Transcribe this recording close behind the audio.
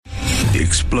The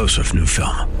explosive new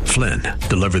film, Flynn,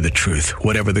 deliver the truth,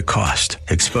 whatever the cost,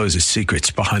 exposes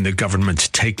secrets behind the government's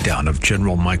takedown of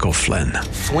General Michael Flynn.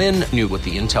 Flynn knew what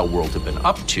the intel world had been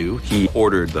up to. He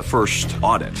ordered the first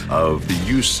audit of the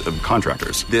use of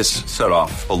contractors. This set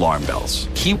off alarm bells.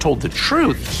 He told the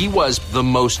truth. He was the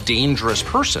most dangerous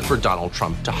person for Donald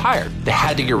Trump to hire. They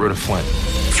had to get rid of Flynn.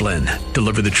 Flynn,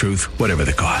 deliver the truth, whatever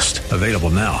the cost. Available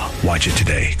now. Watch it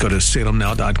today. Go to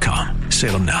salemnow.com.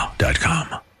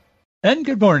 salemnow.com. And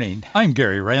good morning. I'm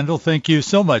Gary Randall. Thank you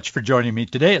so much for joining me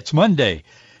today. It's Monday,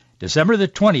 December the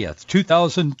 20th,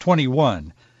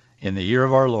 2021, in the year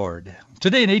of our Lord.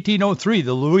 Today in 1803,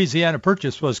 the Louisiana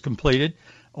Purchase was completed.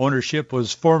 Ownership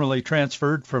was formally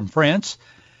transferred from France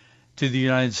to the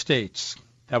United States.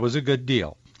 That was a good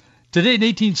deal. Today in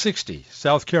 1860,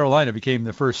 South Carolina became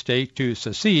the first state to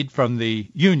secede from the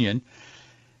Union.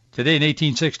 Today in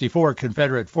 1864,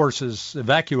 Confederate forces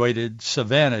evacuated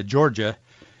Savannah, Georgia.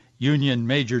 Union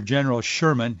Major General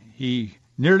Sherman, he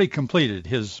nearly completed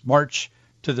his march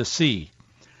to the sea.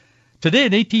 Today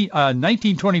in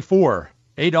 1924,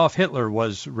 Adolf Hitler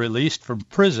was released from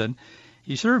prison.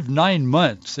 He served 9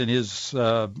 months in his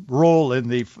role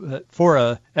in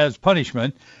as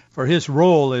punishment for his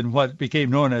role in what became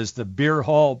known as the Beer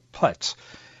Hall Putsch.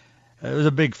 It was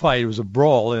a big fight. It was a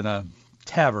brawl in a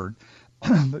tavern.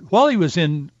 But while he was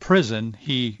in prison,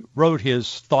 he wrote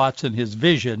his thoughts and his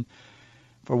vision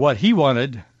for what he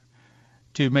wanted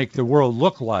to make the world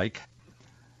look like.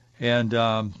 And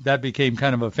that became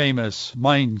kind of a famous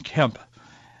Mein Kampf,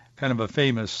 kind of a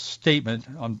famous statement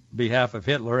on behalf of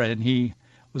Hitler. And he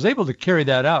was able to carry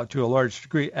that out to a large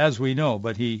degree, as we know,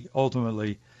 but he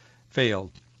ultimately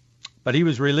failed. But he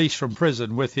was released from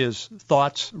prison with his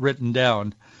thoughts written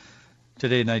down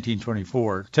today in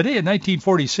 1924. Today in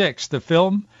 1946, the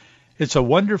film It's a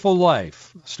Wonderful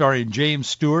Life, starring James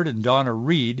Stewart and Donna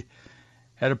Reed,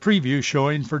 had a preview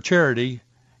showing for charity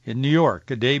in New York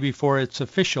a day before its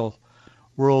official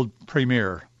world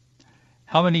premiere.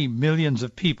 How many millions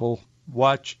of people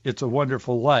watch It's a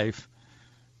Wonderful Life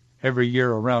every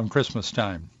year around Christmas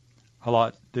time? A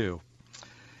lot do.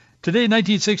 Today in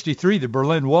 1963, the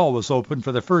Berlin Wall was opened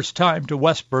for the first time to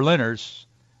West Berliners.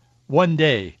 One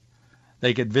day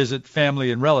they could visit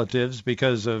family and relatives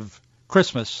because of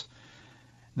Christmas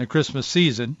and the Christmas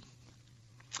season.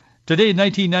 Today in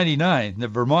 1999, the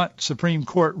Vermont Supreme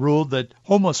Court ruled that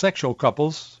homosexual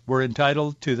couples were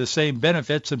entitled to the same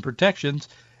benefits and protections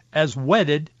as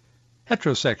wedded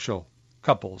heterosexual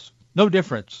couples. No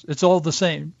difference. It's all the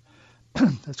same.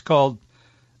 It's called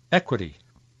equity.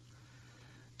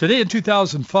 Today in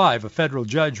 2005, a federal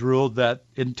judge ruled that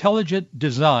intelligent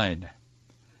design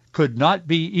could not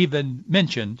be even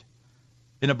mentioned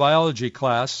in a biology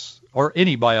class or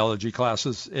any biology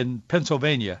classes in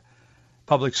Pennsylvania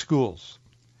public schools.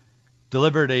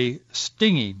 Delivered a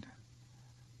stinging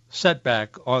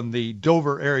setback on the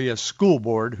Dover area school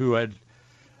board, who had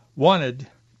wanted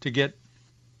to get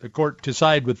the court to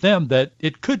side with them that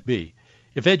it could be.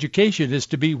 If education is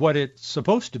to be what it's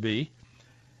supposed to be,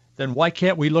 then why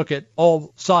can't we look at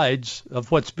all sides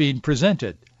of what's being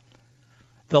presented?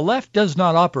 The left does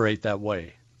not operate that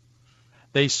way.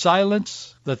 They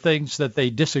silence the things that they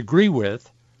disagree with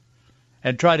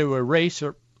and try to erase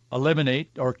or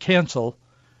eliminate or cancel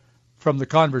from the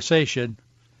conversation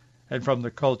and from the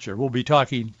culture. We'll be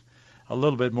talking a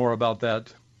little bit more about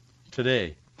that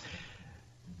today.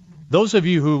 Those of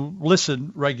you who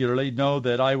listen regularly know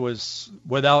that I was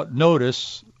without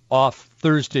notice off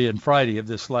Thursday and Friday of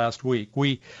this last week.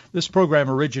 This program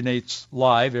originates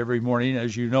live every morning,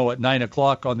 as you know, at 9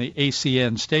 o'clock on the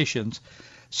ACN stations.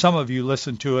 Some of you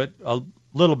listen to it a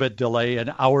little bit delay,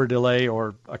 an hour delay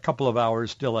or a couple of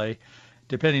hours delay,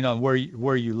 depending on where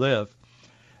you live.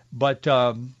 But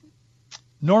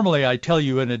normally I tell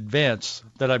you in advance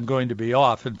that I'm going to be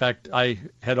off. In fact, I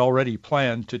had already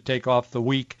planned to take off the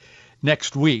week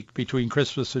next week between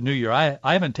Christmas and New Year. I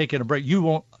haven't taken a break.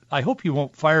 I hope you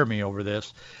won't fire me over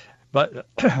this, but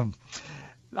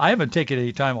I haven't taken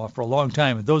any time off for a long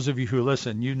time. And those of you who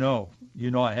listen, you know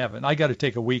I haven't. I got to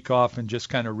take a week off and just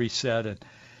kind of reset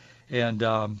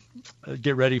and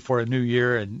get ready for a new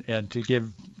year and to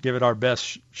give it our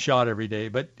best shot every day.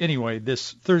 But anyway,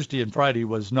 this Thursday and Friday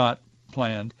was not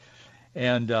planned,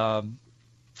 and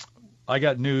I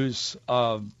got news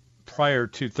prior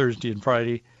to Thursday and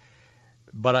Friday,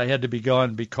 but I had to be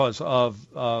gone because of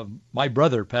my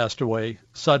brother passed away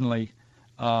suddenly,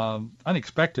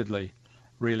 unexpectedly,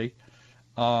 really.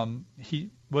 He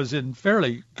was in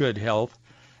fairly good health,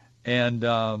 and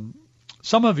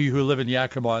some of you who live in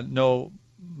Yakima know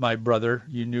my brother.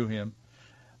 You knew him.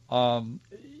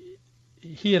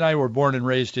 He and I were born and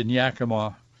raised in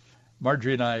Yakima,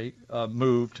 Marjorie and I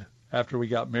moved after we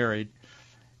got married,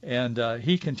 and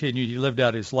he continued. He lived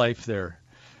out his life there.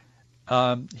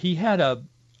 He had a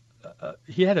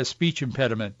speech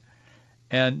impediment,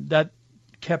 and that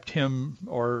kept him,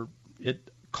 or it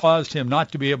caused him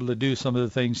not to be able to do some of the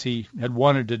things he had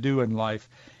wanted to do in life.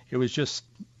 It was just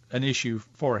an issue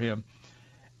for him.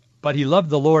 But he loved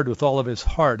the Lord with all of his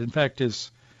heart. In fact,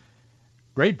 his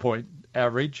grade point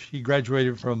average, he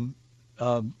graduated from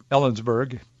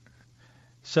Ellensburg,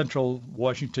 Central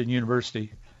Washington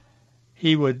University.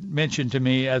 He would mention to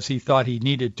me, as he thought he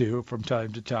needed to from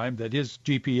time to time, that his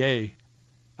GPA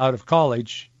out of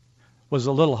college was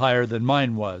a little higher than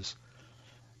mine was.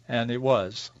 And it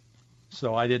was.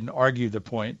 So I didn't argue the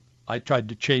point. I tried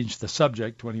to change the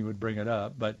subject when he would bring it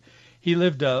up. But he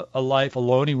lived a life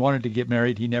alone. He wanted to get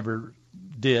married. He never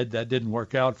did. That didn't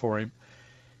work out for him.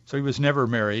 So he was never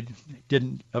married. He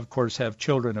didn't, of course, have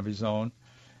children of his own.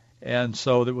 And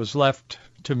so it was left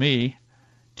to me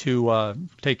to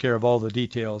take care of all the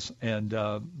details. And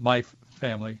my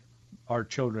family, our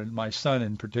children, my son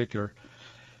in particular.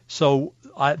 So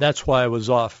that's why I was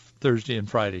off Thursday and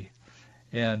Friday.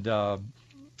 And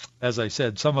as I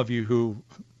said, some of you who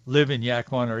live in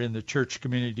Yakima or in the church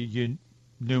community, you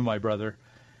knew my brother.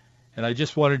 And I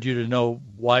just wanted you to know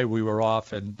why we were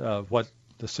off and what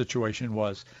the situation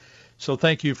was. So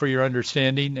thank you for your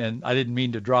understanding. And I didn't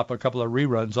mean to drop a couple of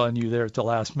reruns on you there at the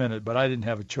last minute, but I didn't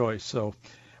have a choice. So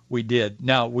we did.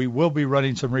 Now, we will be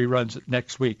running some reruns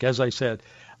next week. As I said,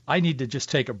 I need to just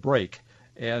take a break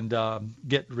and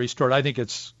get restored. I think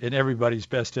it's in everybody's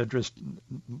best interest,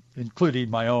 including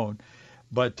my own.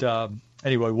 But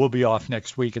anyway, we'll be off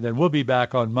next week, and then we'll be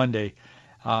back on Monday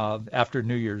after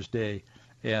New Year's Day,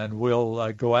 and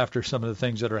we'll go after some of the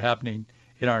things that are happening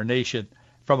in our nation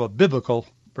from a biblical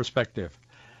perspective.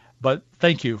 But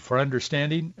thank you for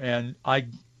understanding, and I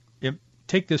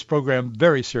take this program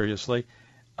very seriously.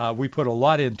 We put a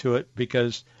lot into it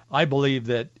because I believe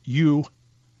that you,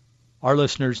 our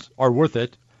listeners, are worth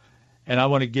it, and I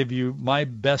want to give you my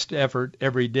best effort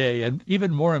every day. And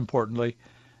even more importantly,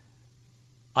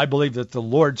 I believe that the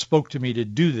Lord spoke to me to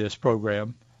do this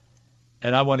program,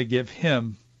 and I want to give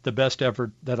him the best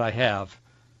effort that I have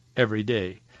every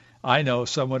day. I know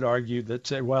some would argue that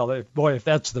say, well, if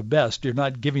that's the best, you're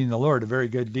not giving the Lord a very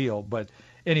good deal. But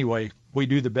anyway, we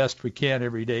do the best we can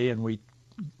every day, and we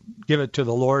give it to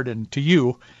the Lord and to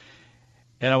you.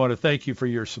 And I want to thank you for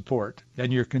your support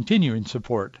and your continuing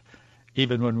support,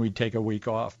 even when we take a week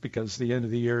off, because the end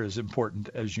of the year is important,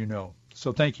 as you know.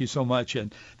 So thank you so much,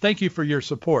 and thank you for your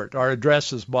support. Our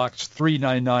address is Box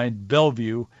 399,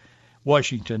 Bellevue,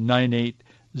 Washington,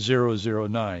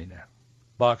 98009.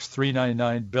 Box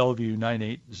 399, Bellevue,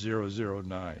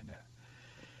 98009.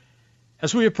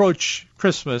 As we approach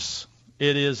Christmas,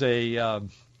 it is a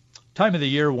time of the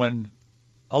year when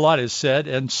a lot is said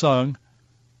and sung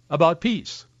about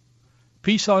peace.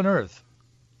 Peace on earth,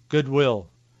 goodwill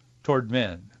toward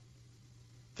men.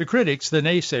 The critics, the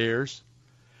naysayers,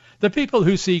 the people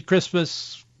who see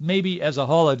Christmas maybe as a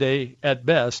holiday at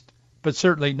best, but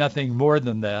certainly nothing more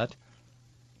than that,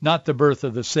 not the birth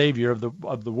of the Savior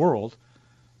of the world.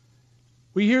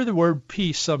 We hear the word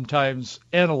peace sometimes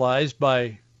analyzed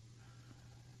by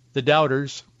the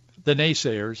doubters, the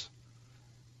naysayers.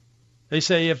 They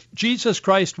say, if Jesus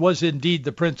Christ was indeed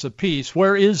the Prince of Peace,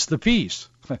 where is the peace?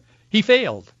 He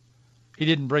failed. He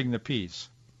didn't bring the peace.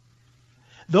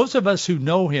 Those of us who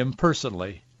know him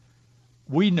personally,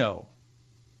 we know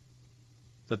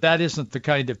that that isn't the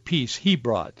kind of peace he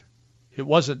brought. It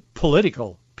wasn't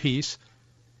political peace.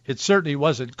 It certainly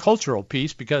wasn't cultural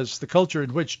peace, because the culture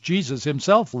in which Jesus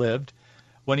himself lived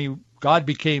when God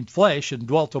became flesh and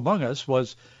dwelt among us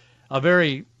was a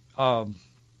very,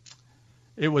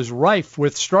 it was rife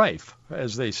with strife,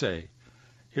 as they say.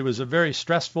 It was a very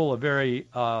stressful, a very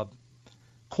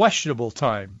questionable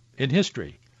time in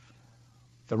history.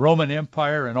 The Roman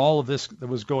Empire and all of this that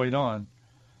was going on.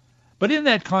 But in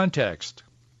that context,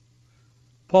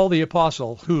 Paul the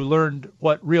Apostle, who learned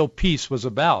what real peace was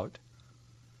about,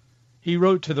 he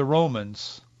wrote to the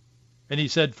Romans, and he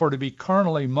said, for to be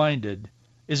carnally minded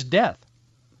is death,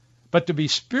 but to be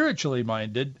spiritually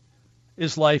minded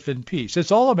is life and peace.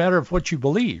 It's all a matter of what you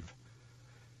believe.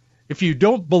 If you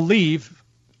don't believe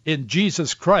in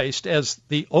Jesus Christ as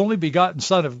the only begotten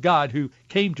Son of God who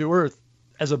came to earth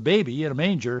as a baby in a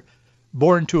manger,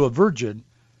 born to a virgin,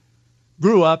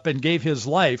 grew up and gave his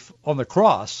life on the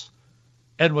cross,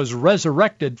 and was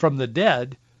resurrected from the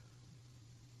dead,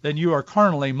 then you are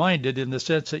carnally minded in the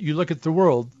sense that you look at the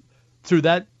world through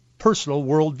that personal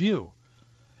worldview.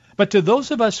 But to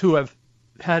those of us who have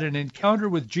had an encounter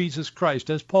with Jesus Christ,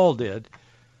 as Paul did,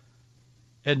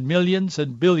 and millions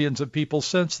and billions of people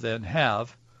since then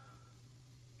have,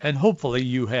 and hopefully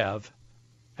you have,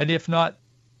 and if not,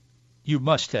 you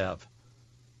must have.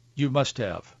 You must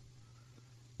have.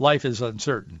 Life is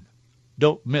uncertain.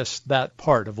 Don't miss that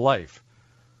part of life.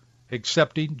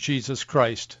 Accepting Jesus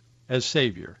Christ as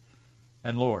Savior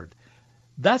and Lord.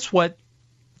 That's what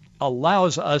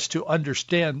allows us to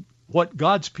understand what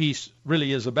God's peace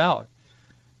really is about.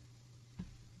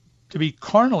 To be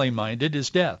carnally minded is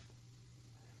death.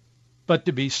 But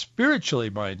to be spiritually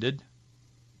minded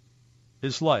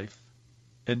is life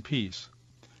and peace.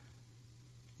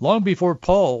 Long before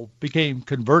Paul became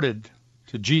converted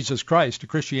to Jesus Christ, to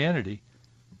Christianity,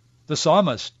 the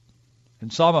psalmist in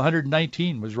Psalm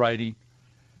 119 was writing,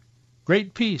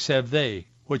 "Great peace have they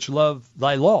which love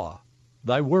thy law,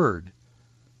 thy word,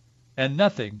 and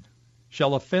nothing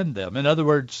shall offend them." In other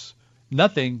words,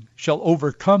 nothing shall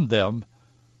overcome them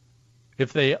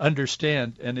if they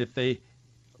understand and if they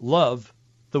love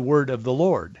the word of the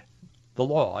Lord, the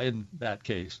law in that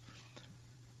case.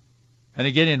 And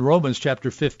again in Romans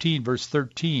chapter 15, verse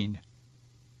 13,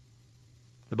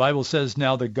 the Bible says,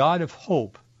 "Now the God of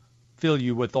hope fill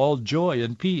you with all joy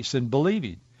and peace in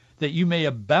believing, that you may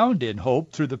abound in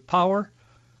hope through the power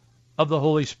of the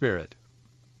Holy Spirit."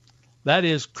 That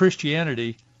is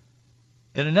Christianity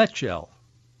in a nutshell.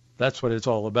 That's what it's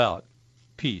all about,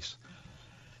 peace.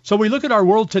 So we look at our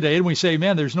world today and we say,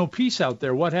 man, there's no peace out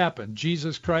there. What happened?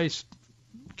 Jesus Christ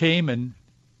came and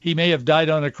he may have died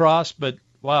on a cross, but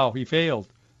wow, he failed.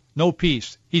 No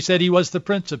peace. He said he was the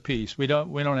Prince of Peace. We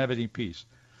don't have any peace.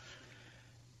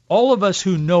 All of us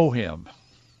who know him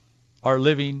are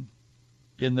living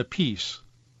in the peace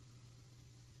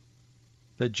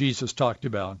that Jesus talked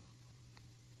about,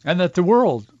 and that the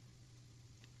world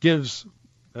gives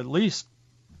at least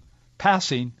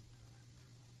passing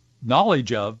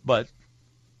knowledge of, but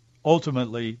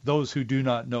ultimately those who do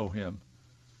not know him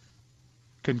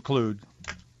conclude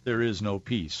there is no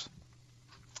peace.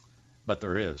 But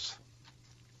there is.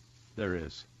 There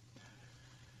is.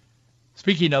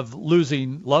 Speaking of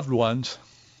losing loved ones,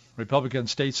 Republican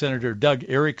State Senator Doug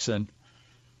Erickson,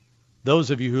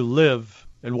 those of you who live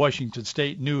in Washington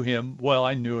State knew him. Well,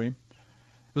 I knew him.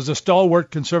 He was a stalwart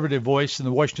conservative voice in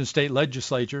the Washington State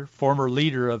Legislature, former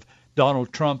leader of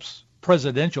Donald Trump's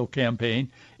presidential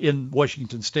campaign in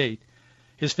Washington State.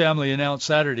 His family announced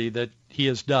Saturday that he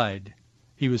has died.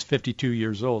 He was 52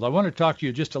 years old. I want to talk to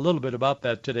you just a little bit about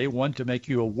that today, one, to make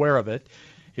you aware of it.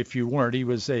 If you weren't, he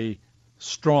was a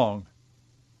strong,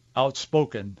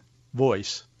 outspoken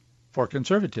voice for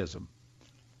conservatism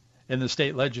in the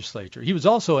state legislature. He was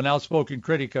also an outspoken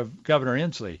critic of Governor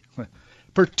Inslee,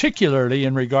 particularly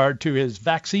in regard to his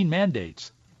vaccine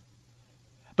mandates.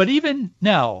 But even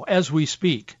now, as we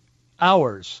speak,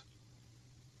 hours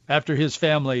after his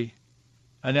family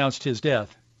announced his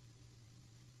death,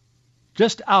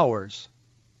 just hours,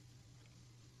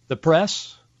 the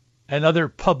press and other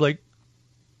public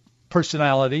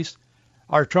personalities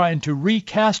are trying to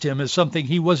recast him as something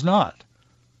he was not.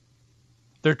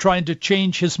 They're trying to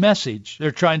change his message.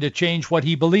 They're trying to change what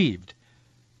he believed.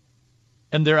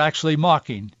 And they're actually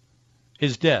mocking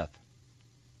his death.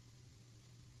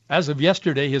 As of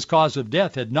yesterday, his cause of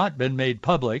death had not been made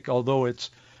public, although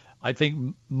I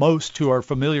think most who are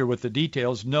familiar with the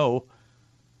details know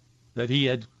that he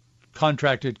had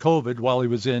contracted COVID while he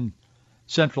was in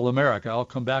Central America. I'll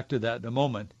come back to that in a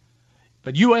moment.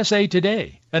 But USA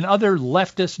Today and other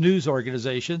leftist news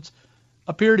organizations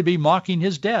appear to be mocking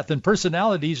his death, and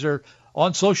personalities are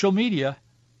on social media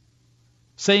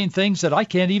saying things that I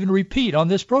can't even repeat on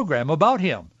this program about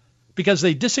him because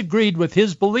they disagreed with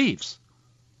his beliefs.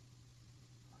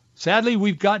 Sadly,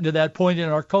 we've gotten to that point in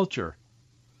our culture.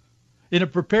 In a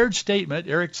prepared statement,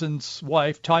 Erickson's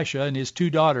wife, Tasha, and his two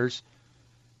daughters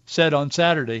said on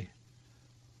Saturday,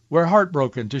 "We're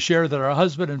heartbroken to share that our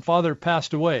husband and father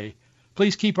passed away.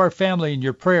 Please keep our family in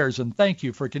your prayers and thank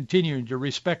you for continuing to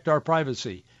respect our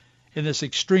privacy in this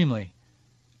extremely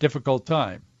difficult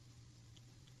time."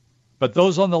 But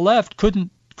those on the left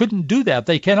couldn't do that.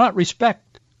 They cannot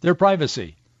respect their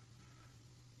privacy.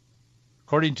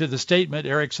 According to the statement,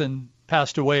 Erickson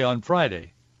passed away on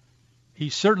Friday. He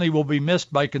certainly will be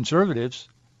missed by conservatives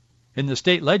in the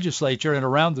state legislature and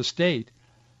around the state.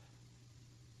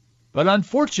 But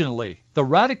unfortunately, the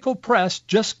radical press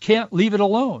just can't leave it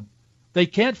alone. They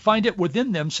can't find it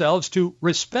within themselves to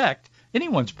respect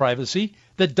anyone's privacy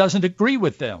that doesn't agree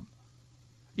with them,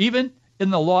 even in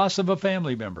the loss of a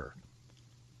family member.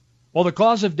 While the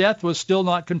cause of death was still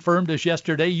not confirmed as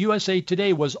yesterday, USA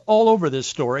Today was all over this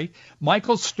story.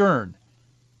 Michael Stern,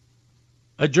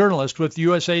 a journalist with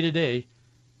USA Today,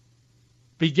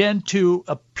 began to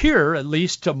appear, at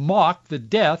least, to mock the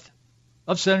death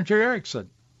of Senator Erickson,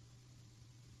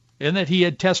 in that he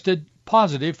had tested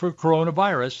positive for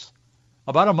coronavirus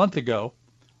about a month ago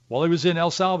while he was in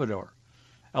El Salvador.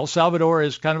 El Salvador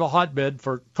is kind of a hotbed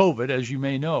for COVID, as you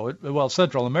may know. Well,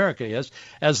 Central America is,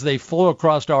 as they flow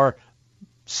across our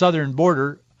southern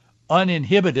border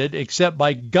uninhibited except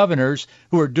by governors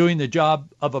who are doing the job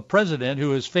of a president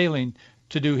who is failing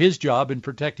to do his job in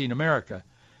protecting America.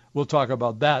 We'll talk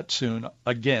about that soon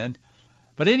again.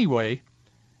 But anyway,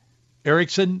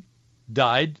 Erickson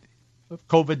died of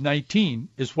COVID-19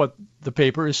 is what the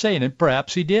paper is saying, and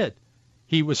perhaps he did.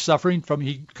 He was suffering from,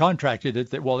 he contracted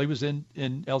it while he was in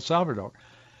El Salvador.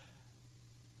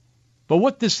 But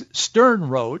what this Stern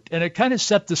wrote, and it kind of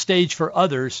set the stage for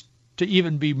others to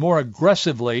even be more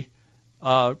aggressively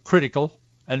critical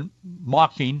and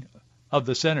mocking of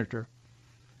the senator.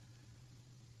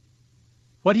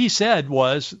 What he said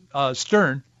was,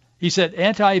 Stern, he said,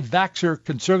 anti-vaxxer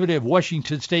conservative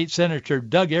Washington State Senator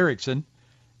Doug Erickson,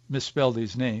 misspelled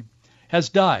his name, has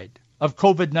died of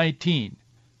COVID-19.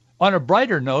 On a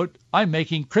brighter note, I'm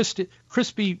making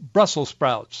crispy Brussels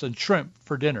sprouts and shrimp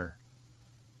for dinner.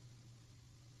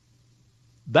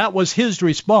 That was his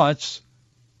response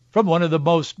from one of the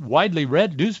most widely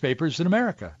read newspapers in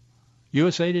America,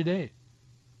 USA Today.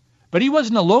 But he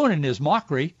wasn't alone in his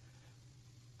mockery.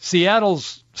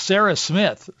 Seattle's Sarah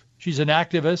Smith, she's an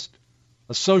activist,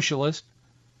 a socialist,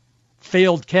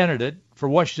 failed candidate for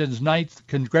Washington's 9th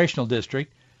congressional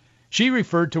district. She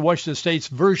referred to Washington State's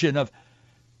version of,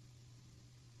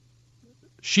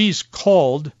 she's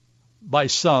called by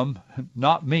some,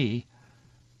 not me,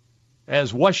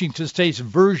 as Washington State's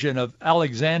version of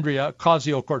Alexandria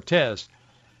Ocasio-Cortez.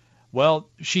 Well,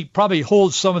 she probably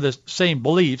holds some of the same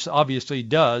beliefs, obviously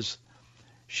does.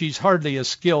 She's hardly as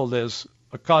skilled as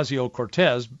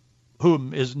Ocasio-Cortez,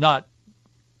 whom is not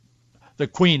the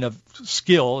queen of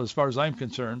skill as far as I'm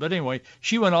concerned. But anyway,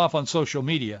 she went off on social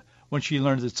media when she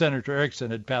learned that Senator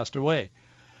Erickson had passed away.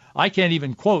 I can't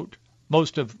even quote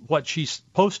most of what she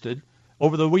posted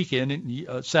over the weekend,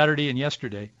 Saturday and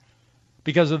yesterday,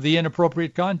 because of the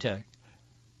inappropriate content.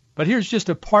 But here's just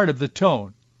a part of the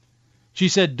tone. She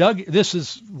said, Doug, this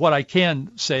is what I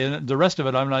can say, and the rest of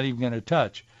it I'm not even going to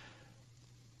touch.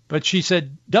 But she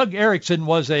said, Doug Erickson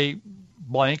was a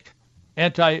blank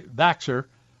anti-vaxxer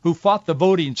who fought the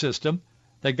voting system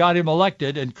that got him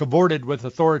elected and cavorted with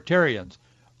authoritarians.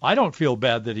 I don't feel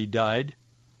bad that he died.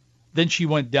 Then she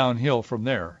went downhill from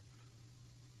there.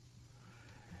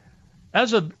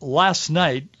 As of last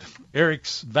night,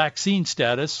 Eric's vaccine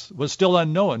status was still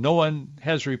unknown. No one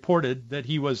has reported that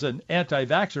he was an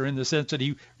anti-vaxxer in the sense that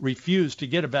he refused to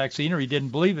get a vaccine or he didn't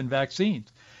believe in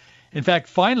vaccines. In fact,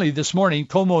 finally this morning,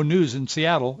 Como News in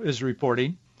Seattle is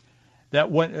reporting that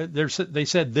when they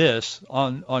said this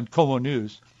on Como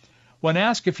News. When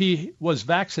asked if he was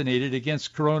vaccinated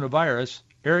against coronavirus,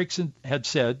 Erickson had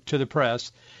said to the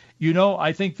press, you know,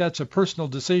 I think that's a personal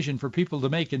decision for people to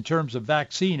make in terms of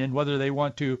vaccine and whether they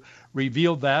want to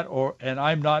reveal that, and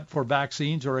I'm not for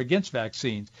vaccines or against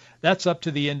vaccines. That's up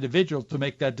to the individual to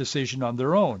make that decision on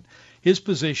their own. His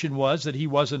position was that he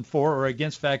wasn't for or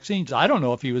against vaccines. I don't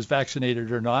know if he was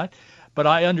vaccinated or not, but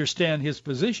I understand his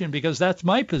position because that's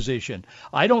my position.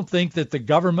 I don't think that the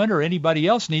government or anybody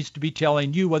else needs to be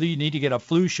telling you whether you need to get a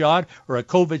flu shot or a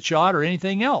COVID shot or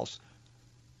anything else.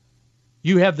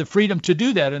 You have the freedom to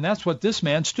do that, and that's what this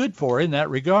man stood for in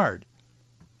that regard.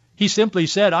 He simply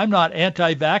said, I'm not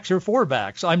anti-vax or for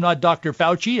vax. I'm not Dr.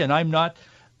 Fauci, and I'm not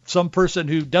some person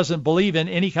who doesn't believe in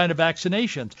any kind of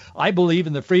vaccinations. I believe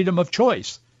in the freedom of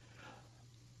choice.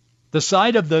 The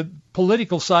side of the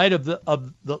political side of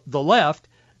the left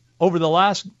over the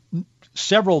last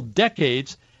several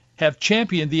decades have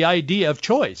championed the idea of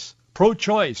choice,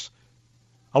 pro-choice.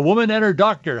 A woman and her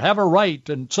doctor have a right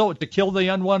and so to kill the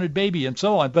unwanted baby and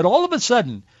so on. But all of a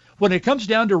sudden, when it comes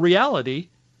down to reality,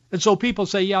 and so people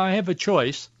say, yeah, I have a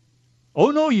choice.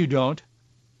 Oh, no, you don't.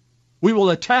 We will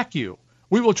attack you.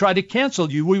 We will try to cancel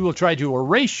you. We will try to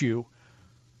erase you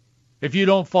if you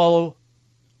don't follow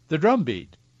the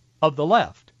drumbeat of the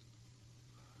left.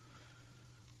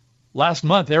 Last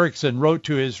month, Erickson wrote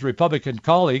to his Republican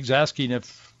colleagues asking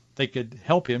if they could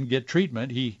help him get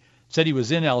treatment. He said he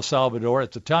was in El Salvador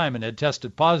at the time and had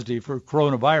tested positive for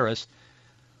coronavirus.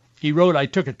 He wrote, I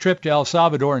took a trip to El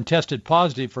Salvador and tested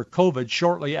positive for COVID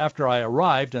shortly after I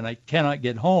arrived, and I cannot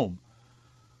get home.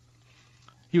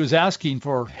 He was asking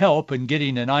for help in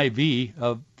getting an IV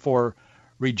for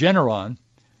Regeneron.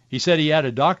 He said he had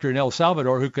a doctor in El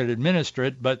Salvador who could administer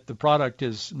it, but the product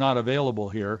is not available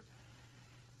here.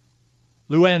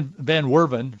 Luann Van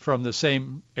Werven from the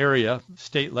same area,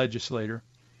 state legislator,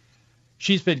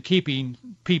 she's been keeping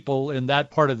people in that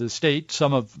part of the state,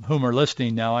 some of whom are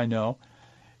listening now, I know.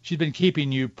 She's been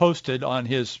keeping you posted on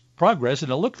his progress,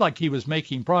 and it looked like he was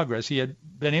making progress. He had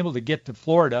been able to get to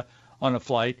Florida on a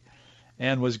flight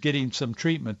and was getting some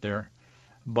treatment there.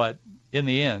 But in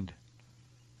the end,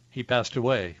 he passed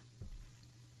away.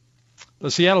 The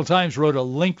Seattle Times wrote a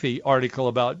lengthy article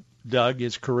about Doug,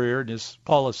 his career, and his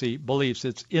policy beliefs.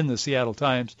 It's in the Seattle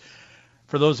Times.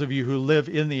 For those of you who live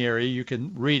in the area, you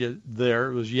can read it there.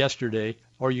 It was yesterday,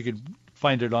 or you can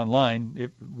find it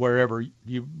online. Wherever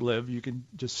you live, you can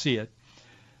just see it.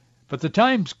 But the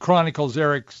Times chronicles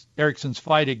Erickson's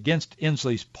fight against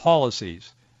Inslee's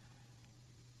policies.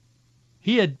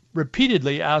 He had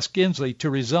repeatedly asked Inslee to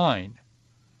resign.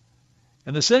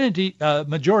 And the Senate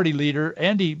Majority Leader,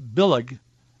 Andy Billig,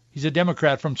 he's a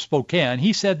Democrat from Spokane,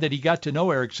 he said that he got to know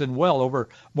Erickson well over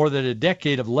more than a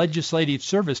decade of legislative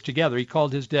service together. He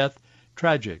called his death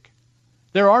tragic.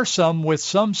 There are some with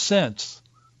some sense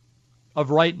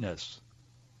of rightness.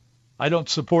 I don't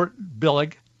support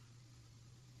Billig,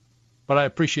 but I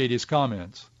appreciate his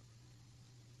comments.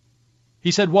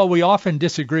 He said, while we often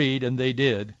disagreed, and they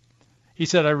did, he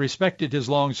said, I respected his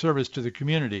long service to the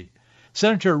community.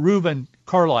 Senator Reuben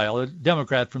Carlisle, a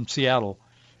Democrat from Seattle,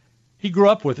 he grew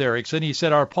up with Erickson. He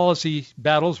said, our policy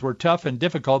battles were tough and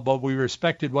difficult, but we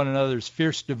respected one another's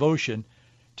fierce devotion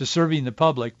to serving the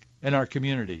public and our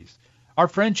communities. Our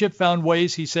friendship found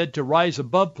ways, he said, to rise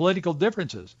above political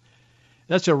differences.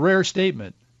 That's a rare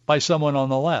statement by someone on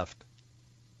the left.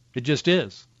 It just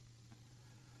is.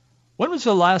 When was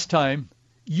the last time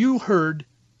you heard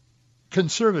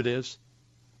conservatives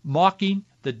mocking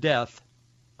the death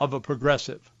of a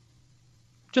progressive?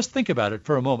 Just think about it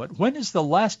for a moment. When is the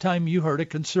last time you heard a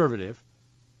conservative,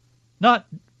 not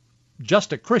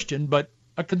just a Christian, but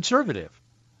a conservative,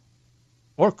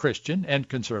 or Christian and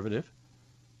conservative,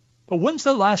 but when's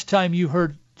the last time you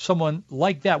heard someone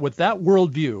like that, with that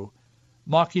worldview,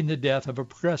 mocking the death of a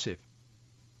progressive?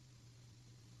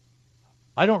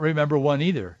 I don't remember one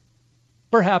either.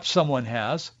 Perhaps someone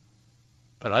has,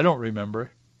 but I don't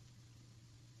remember.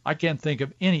 I can't think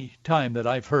of any time that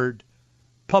I've heard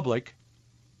public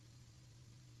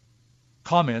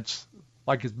comments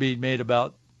like it's being made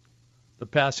about the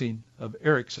passing of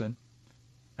Erickson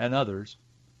and others.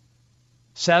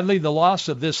 Sadly, the loss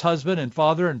of this husband and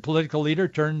father and political leader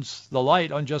turns the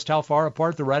light on just how far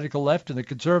apart the radical left and the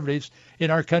conservatives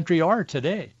in our country are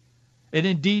today. And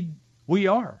indeed, we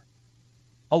are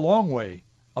a long way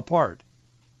apart.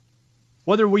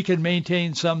 Whether we can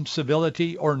maintain some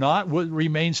civility or not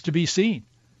remains to be seen.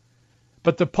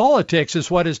 But the politics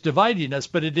is what is dividing us,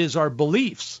 but it is our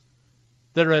beliefs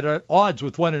that are at odds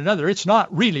with one another. It's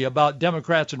not really about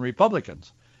Democrats and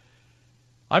Republicans.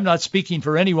 I'm not speaking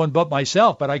for anyone but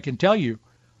myself, but I can tell you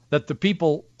that the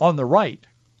people on the right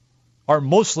are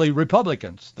mostly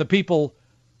Republicans. The people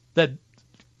that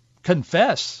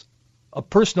confess a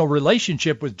personal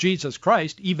relationship with Jesus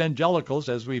Christ, evangelicals,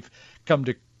 as we've come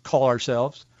to call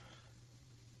ourselves,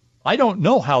 I don't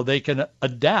know how they can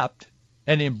adapt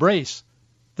and embrace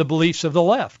the beliefs of the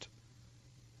left.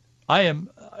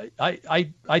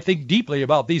 I think deeply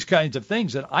about these kinds of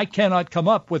things, and I cannot come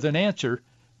up with an answer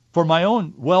for my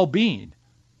own well-being.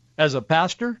 As a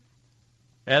pastor,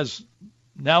 as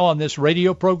now on this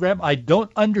radio program, I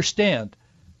don't understand,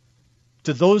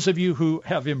 to those of you who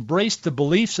have embraced the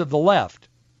beliefs of the left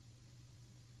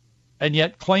and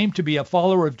yet claim to be a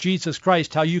follower of Jesus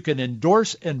Christ, how you can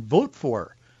endorse and vote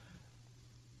for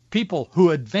people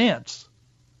who advance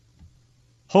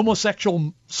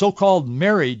homosexual so-called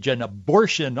marriage and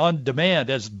abortion on demand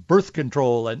as birth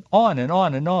control, and on and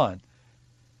on and on.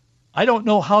 I don't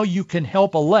know how you can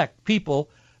help elect people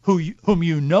whom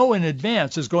you know in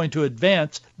advance is going to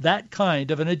advance that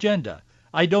kind of an agenda.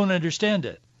 I don't understand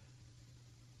it.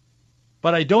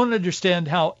 But I don't understand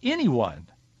how anyone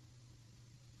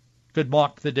could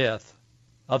mock the death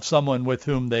of someone with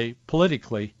whom they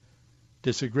politically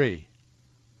disagree.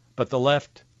 But the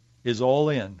left is all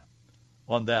in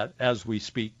on that as we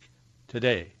speak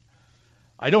today.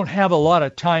 I don't have a lot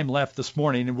of time left this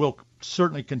morning, and we'll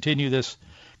certainly continue this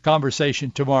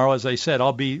conversation tomorrow. As I said,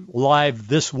 I'll be live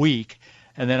this week,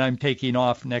 and then I'm taking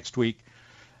off next week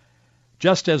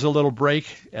just as a little break,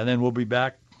 and then we'll be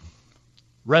back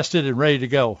rested and ready to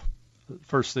go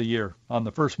first of the year, on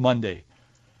the first Monday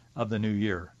of the new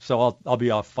year. So I'll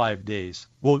be off 5 days.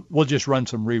 We'll just run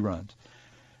some reruns.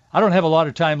 I don't have a lot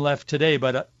of time left today,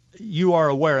 but you are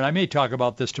aware, and I may talk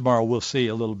about this tomorrow, we'll see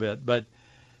a little bit, but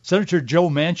Senator Joe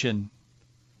Manchin,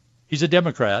 he's a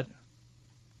Democrat.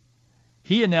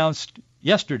 He announced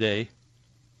yesterday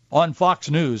on Fox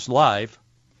News Live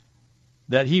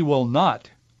that he will not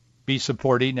be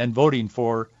supporting and voting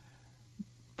for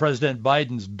President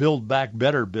Biden's Build Back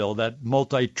Better bill, that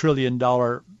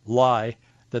multi-trillion-dollar lie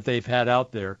that they've had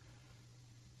out there.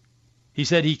 He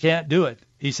said he can't do it.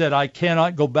 He said, I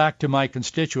cannot go back to my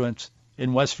constituents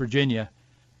in West Virginia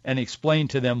and explain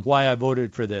to them why I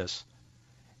voted for this.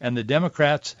 And the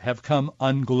Democrats have come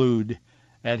unglued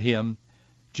at him.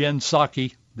 Jen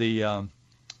Psaki, the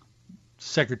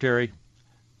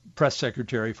press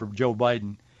secretary for Joe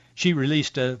Biden, she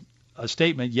released a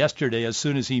statement yesterday as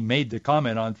soon as he made the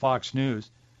comment on Fox News.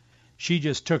 She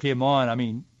just took him on. I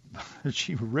mean,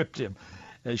 she ripped him.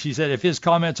 She said if his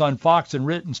comments on Fox and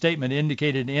written statement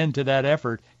indicated an end to that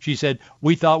effort, she said,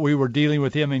 we thought we were dealing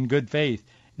with him in good faith.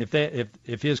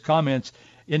 If his comments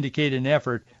indicate an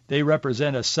effort, they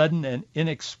represent a sudden and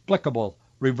inexplicable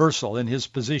reversal in his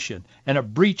position and a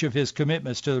breach of his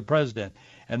commitments to the president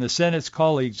and the Senate's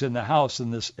colleagues in the House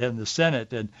and the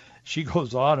Senate. And she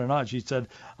goes on and on. She said,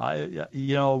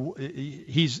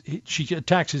 she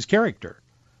attacks his character.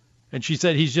 And she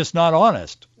said he's just not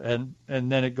honest. And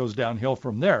then it goes downhill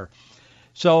from there.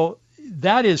 So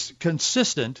that is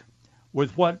consistent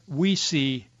with what we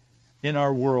see in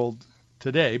our world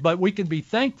today. But we can be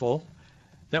thankful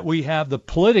that we have the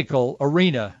political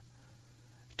arena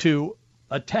to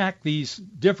attack these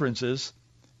differences,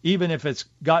 even if it's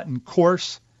gotten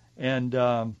coarse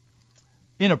and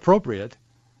inappropriate.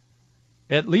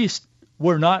 At least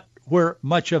we're not where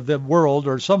much of the world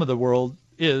or some of the world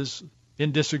is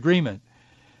in disagreement.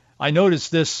 I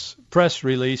noticed this press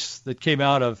release that came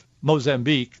out of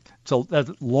Mozambique. It's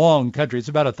a long country. It's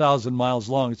about 1,000 miles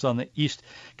long. It's on the east,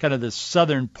 kind of the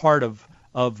southern part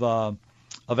of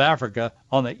Africa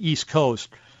on the east coast.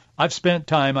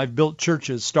 I've built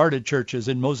churches, started churches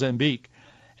in Mozambique,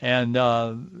 and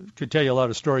could tell you a lot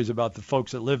of stories about the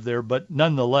folks that live there. But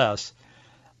nonetheless,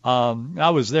 I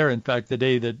was there, in fact, the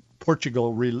day that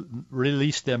Portugal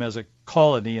released them as a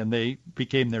colony and they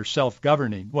became their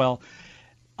self-governing. Well,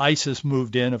 ISIS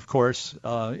moved in, of course,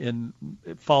 in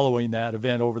following that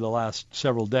event over the last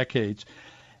several decades,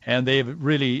 and they've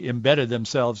really embedded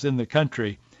themselves in the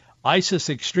country. ISIS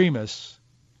extremists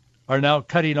are now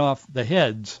cutting off the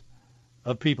heads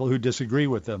of people who disagree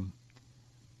with them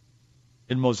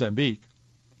in Mozambique.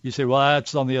 You say, well,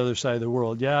 that's on the other side of the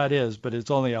world. Yeah, it is, but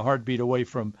it's only a heartbeat away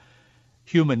from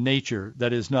human nature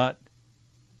that is not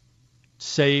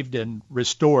saved and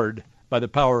restored by the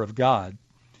power of God.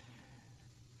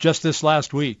 Just this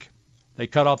last week, they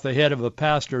cut off the head of a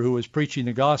pastor who was preaching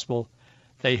the gospel.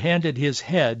 They handed his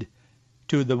head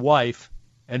to the wife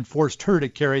and forced her to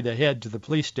carry the head to the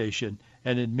police station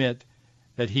and admit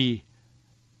that he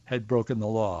had broken the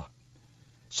law.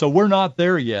 So we're not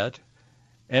there yet,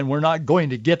 and we're not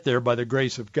going to get there by the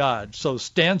grace of God. So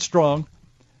stand strong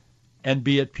and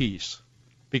be at peace,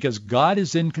 because God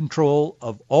is in control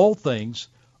of all things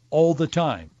all the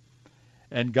time.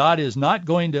 And God is not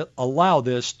going to allow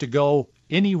this to go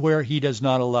anywhere he does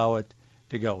not allow it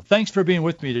to go. Thanks for being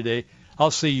with me today.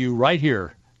 I'll see you right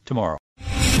here tomorrow.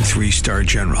 3-star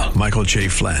General Michael J.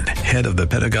 Flynn, head of the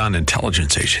Pentagon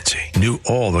Intelligence Agency, knew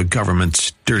all the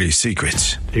government's dirty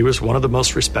secrets. He was one of the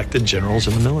most respected generals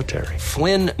in the military.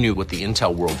 Flynn knew what the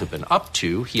intel world had been up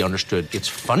to. He understood its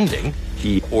funding.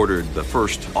 He ordered the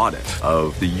first audit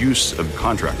of the use of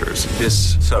contractors.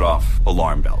 This set off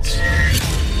alarm bells.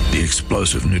 The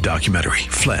explosive new documentary,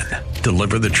 Flynn,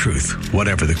 Deliver the Truth,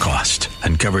 Whatever the Cost,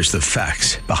 uncovers the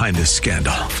facts behind this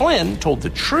scandal. Flynn told the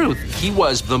truth. He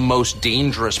was the most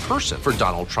dangerous person for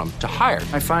Donald Trump to hire.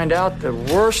 I find out the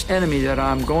worst enemy that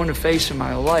I'm going to face in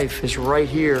my life is right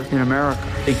here in America.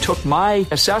 They took my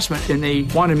assessment and they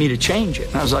wanted me to change it.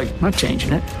 And I was like, I'm not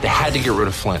changing it. They had to get rid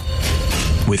of Flynn.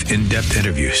 With in-depth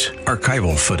interviews,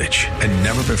 archival footage, and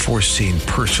never-before-seen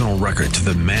personal records of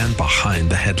the man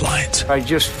behind the headlines. I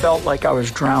just felt like I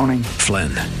was drowning. Flynn,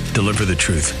 Deliver the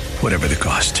Truth, Whatever the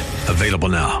Cost. Available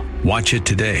now. Watch it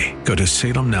today. Go to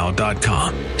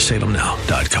salemnow.com.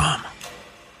 salemnow.com.